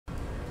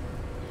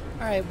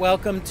Alright,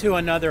 welcome to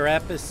another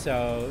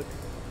episode.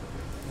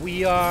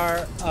 We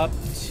are up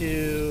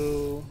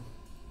to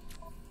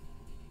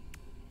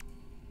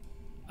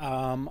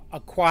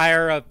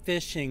acquire a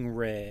fishing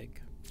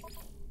rig.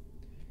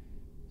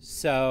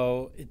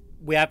 So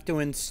we have to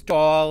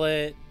install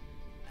it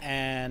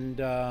and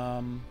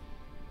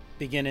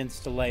begin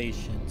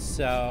installation.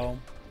 So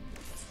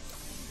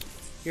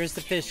here's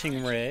the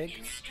fishing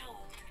rig.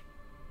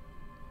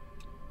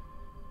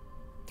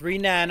 3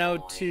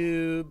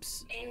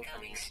 nanotubes.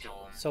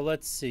 So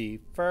let's see.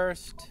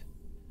 First,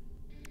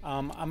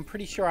 I'm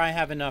pretty sure I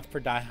have enough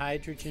for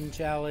dihydrogen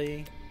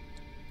jelly.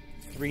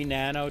 3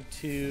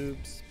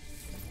 nanotubes.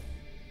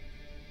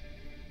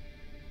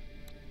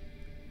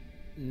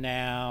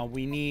 Now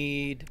we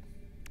need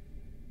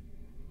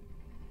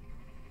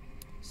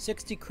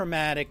 60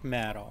 chromatic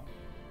metal.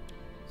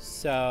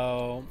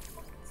 So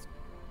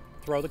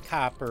throw the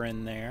copper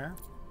in there.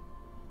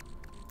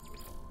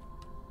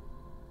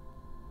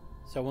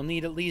 So we'll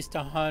need at least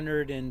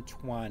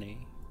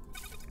 120.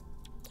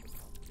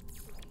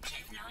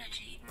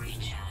 Technology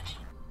recharge.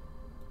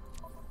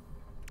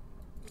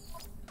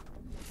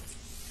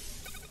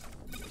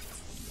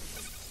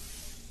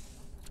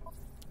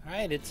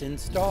 Alright, it's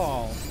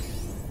installed.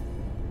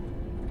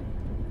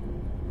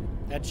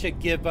 That should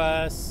give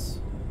us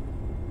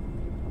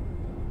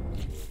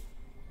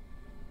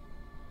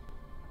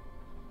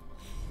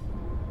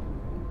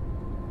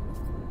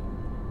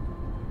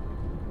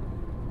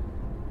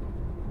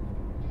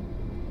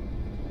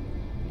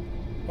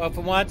well, if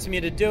it wants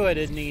me to do it,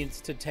 it needs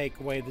to take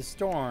away the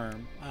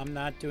storm. I'm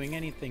not doing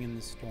anything in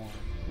the storm.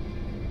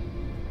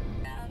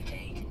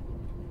 Update.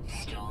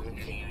 Storm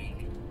clearing.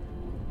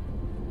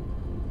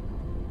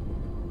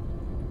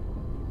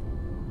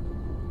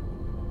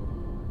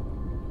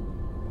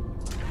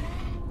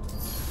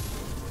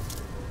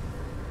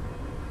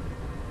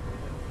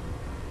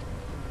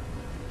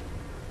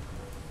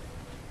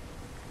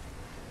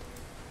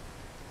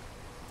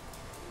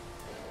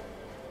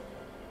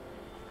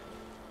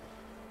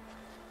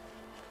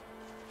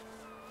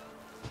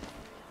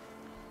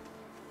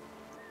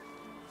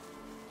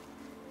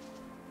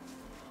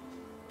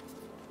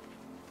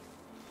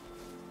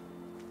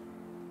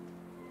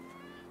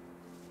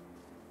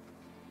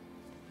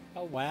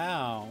 Oh,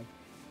 wow.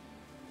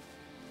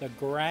 The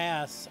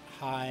grass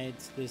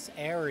hides this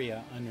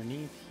area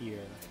underneath here.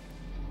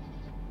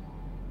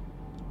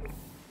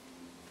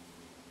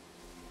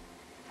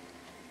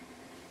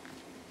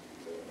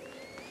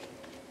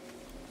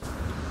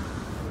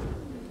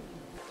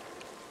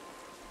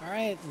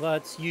 Alright,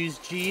 let's use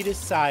G to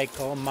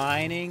cycle.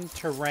 Mining,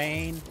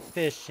 terrain,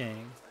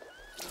 fishing.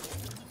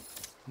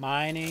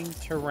 Mining,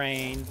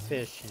 terrain,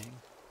 fishing.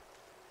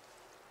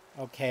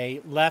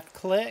 Okay, left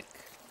click.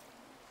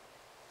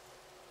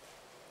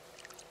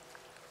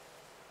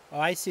 Oh,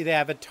 I see they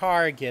have a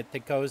target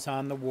that goes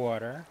on the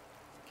water.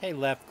 Okay,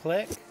 left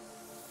click.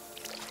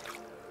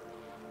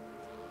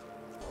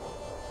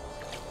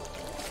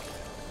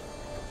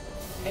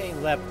 Okay,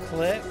 left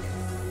click.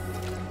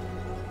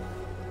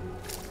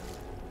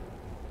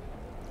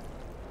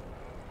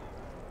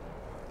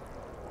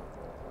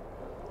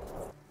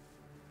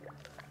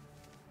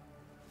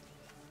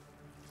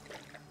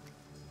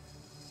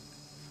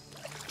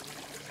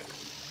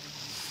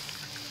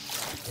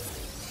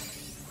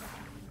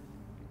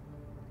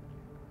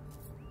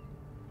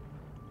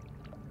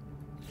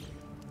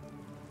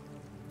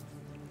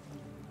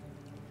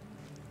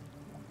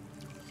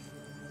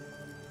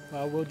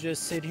 Well, we'll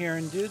just sit here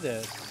and do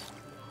this.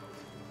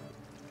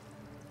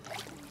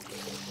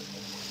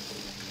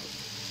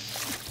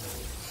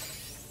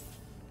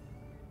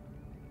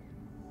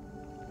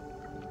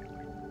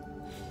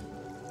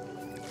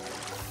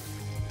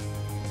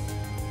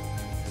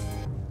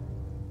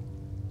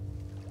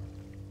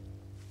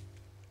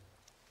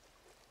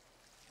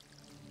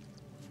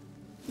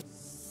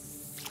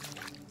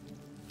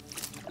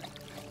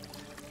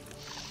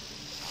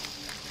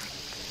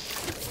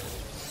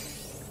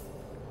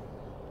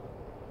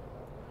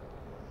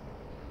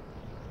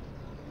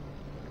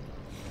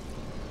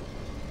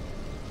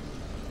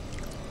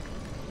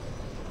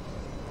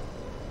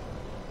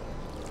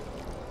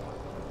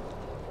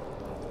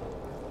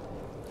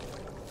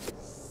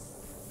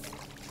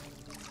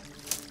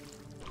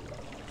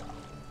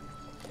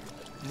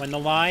 When the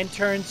line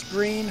turns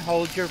green,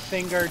 hold your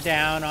finger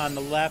down on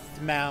the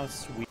left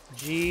mouse wheel.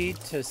 G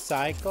to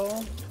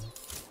cycle.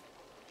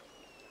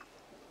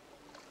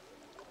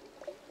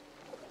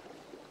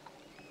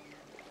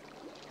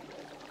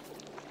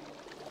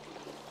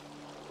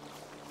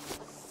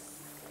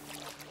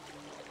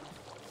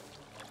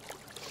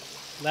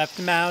 Left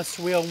mouse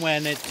wheel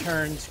when it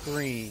turns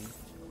green.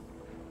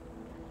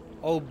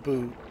 Oh,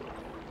 boot.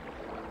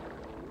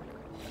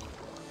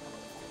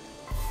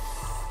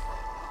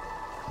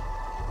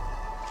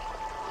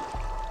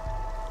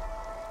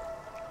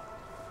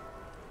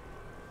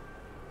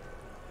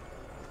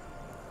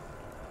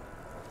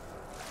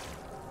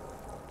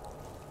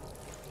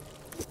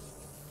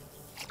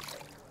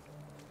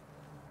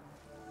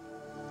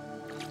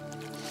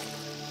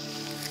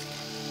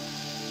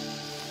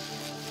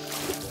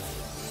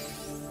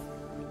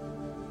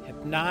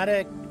 Not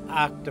an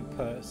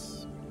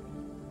octopus.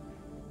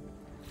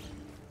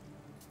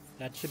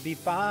 That should be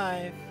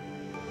 5.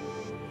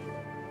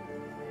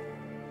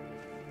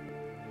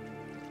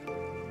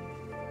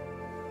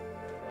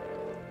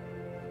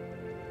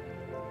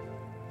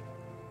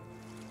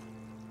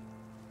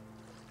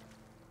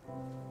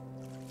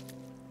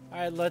 All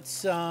right,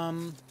 let's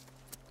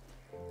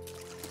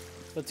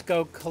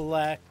go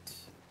collect.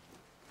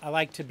 I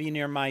like to be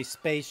near my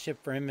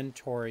spaceship for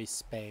inventory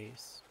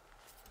space.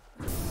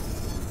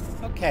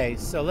 Okay,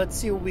 so let's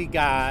see what we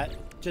got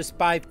just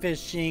by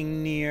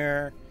fishing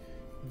near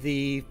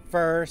the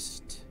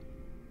first,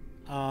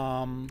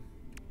 near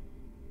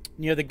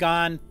the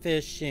gone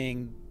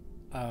fishing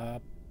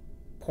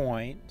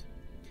point.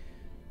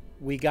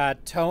 We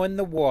got toe in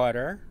the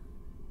water.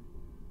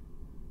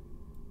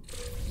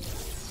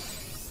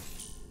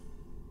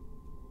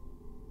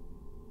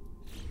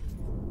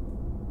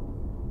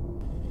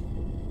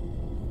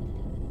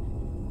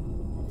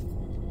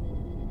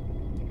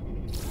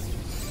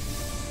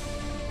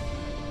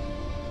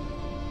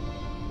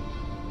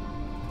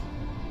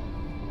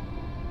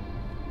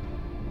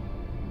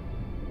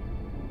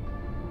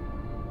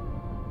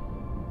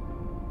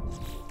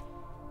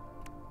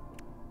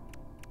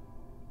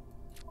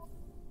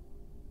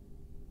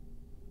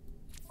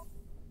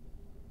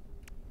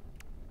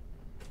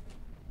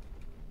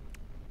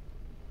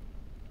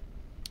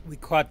 We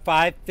caught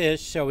 5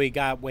 fish, so we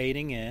got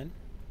wading in.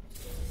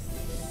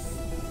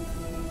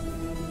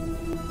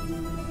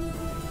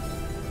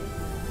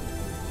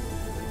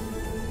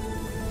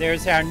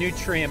 There's our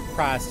nutrient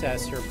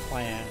processor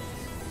plant.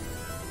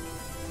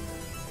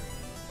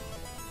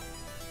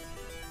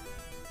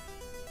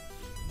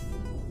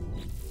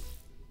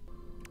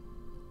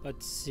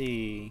 Let's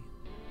see.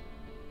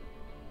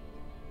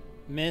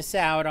 Miss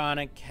out on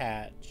a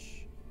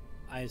catch.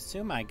 I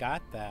assume I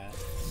got that.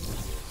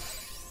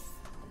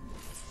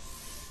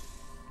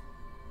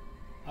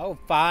 Oh,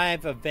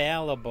 5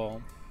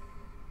 available.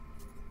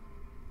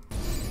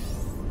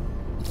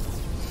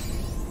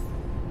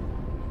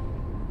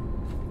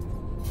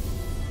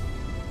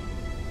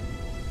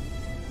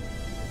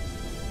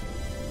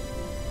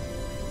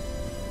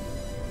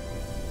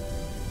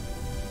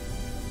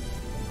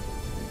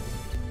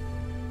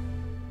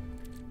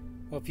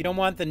 Well, if you don't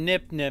want the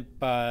nip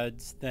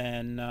buds,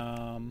 then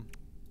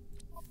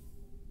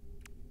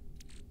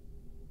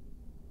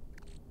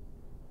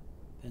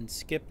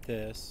skip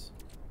this.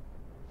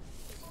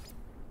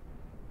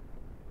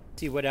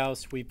 See what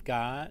else we've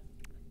got.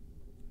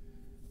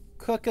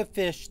 Cook a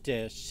fish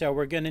dish. So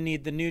we're going to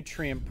need the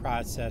nutrient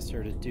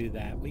processor to do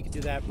that. We can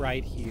do that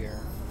right here.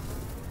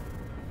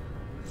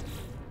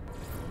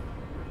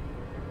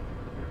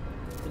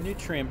 The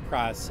nutrient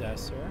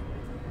processor.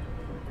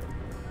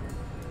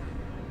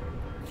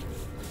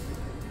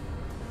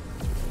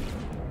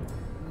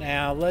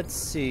 Now let's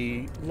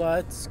see.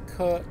 Let's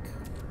cook.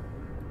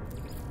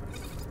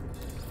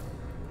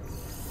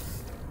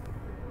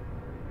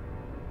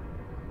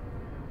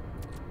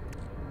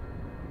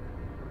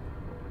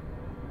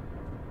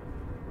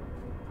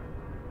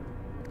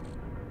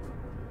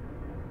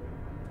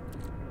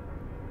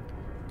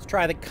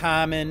 Try the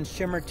common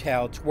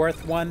shimmertail. It's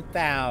worth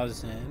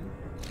 1,000.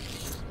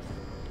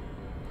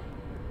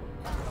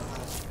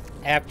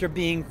 After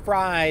being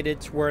fried,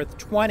 it's worth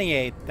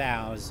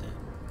 28,000.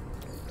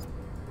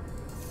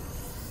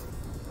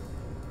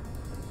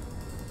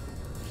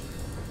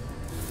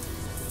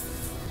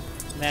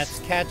 And that's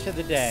catch of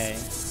the day.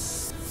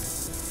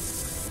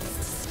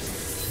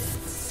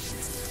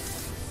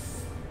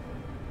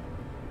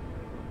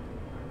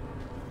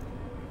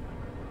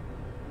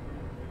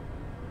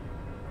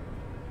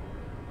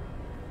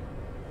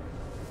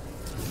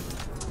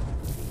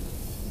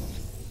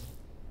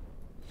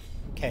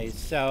 Okay,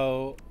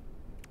 so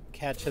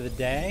catch of the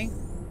day.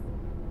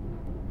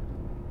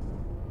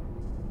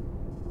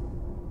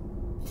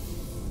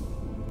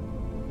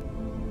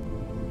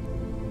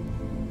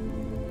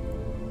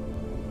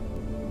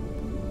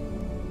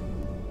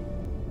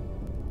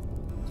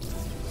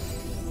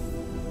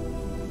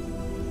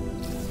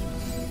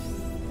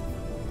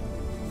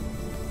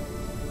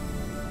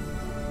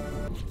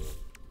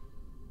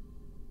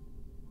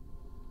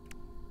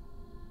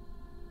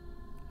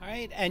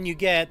 And you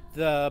get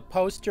the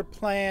poster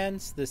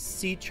plans, the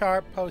C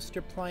chart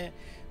poster plan.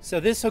 So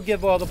this will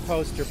give all the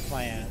poster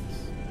plans.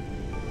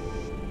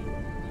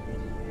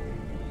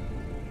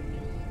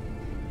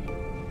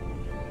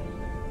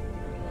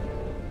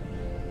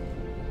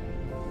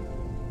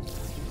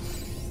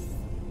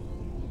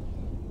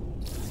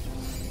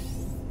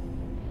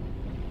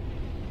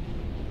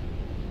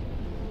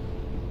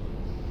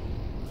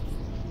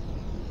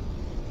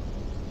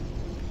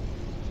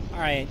 All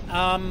right.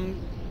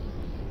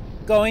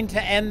 Going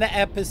to end the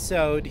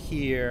episode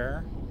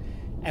here,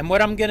 and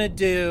what I'm gonna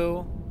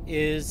do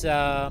is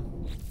it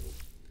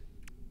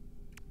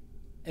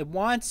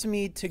wants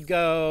me to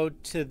go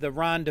to the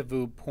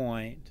rendezvous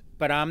point,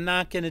 but I'm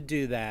not gonna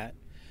do that.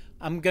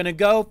 I'm gonna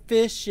go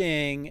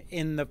fishing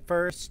in the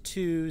first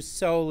 2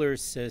 solar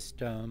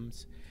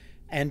systems,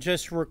 and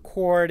just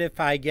record if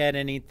I get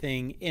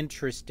anything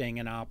interesting,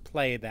 and I'll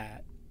play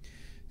that.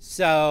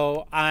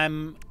 So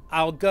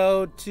I'll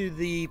go to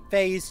the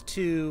phase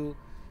 2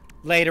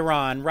 later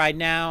on. Right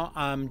now,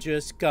 I'm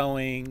just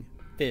going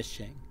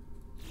fishing.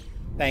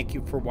 Thank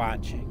you for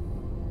watching.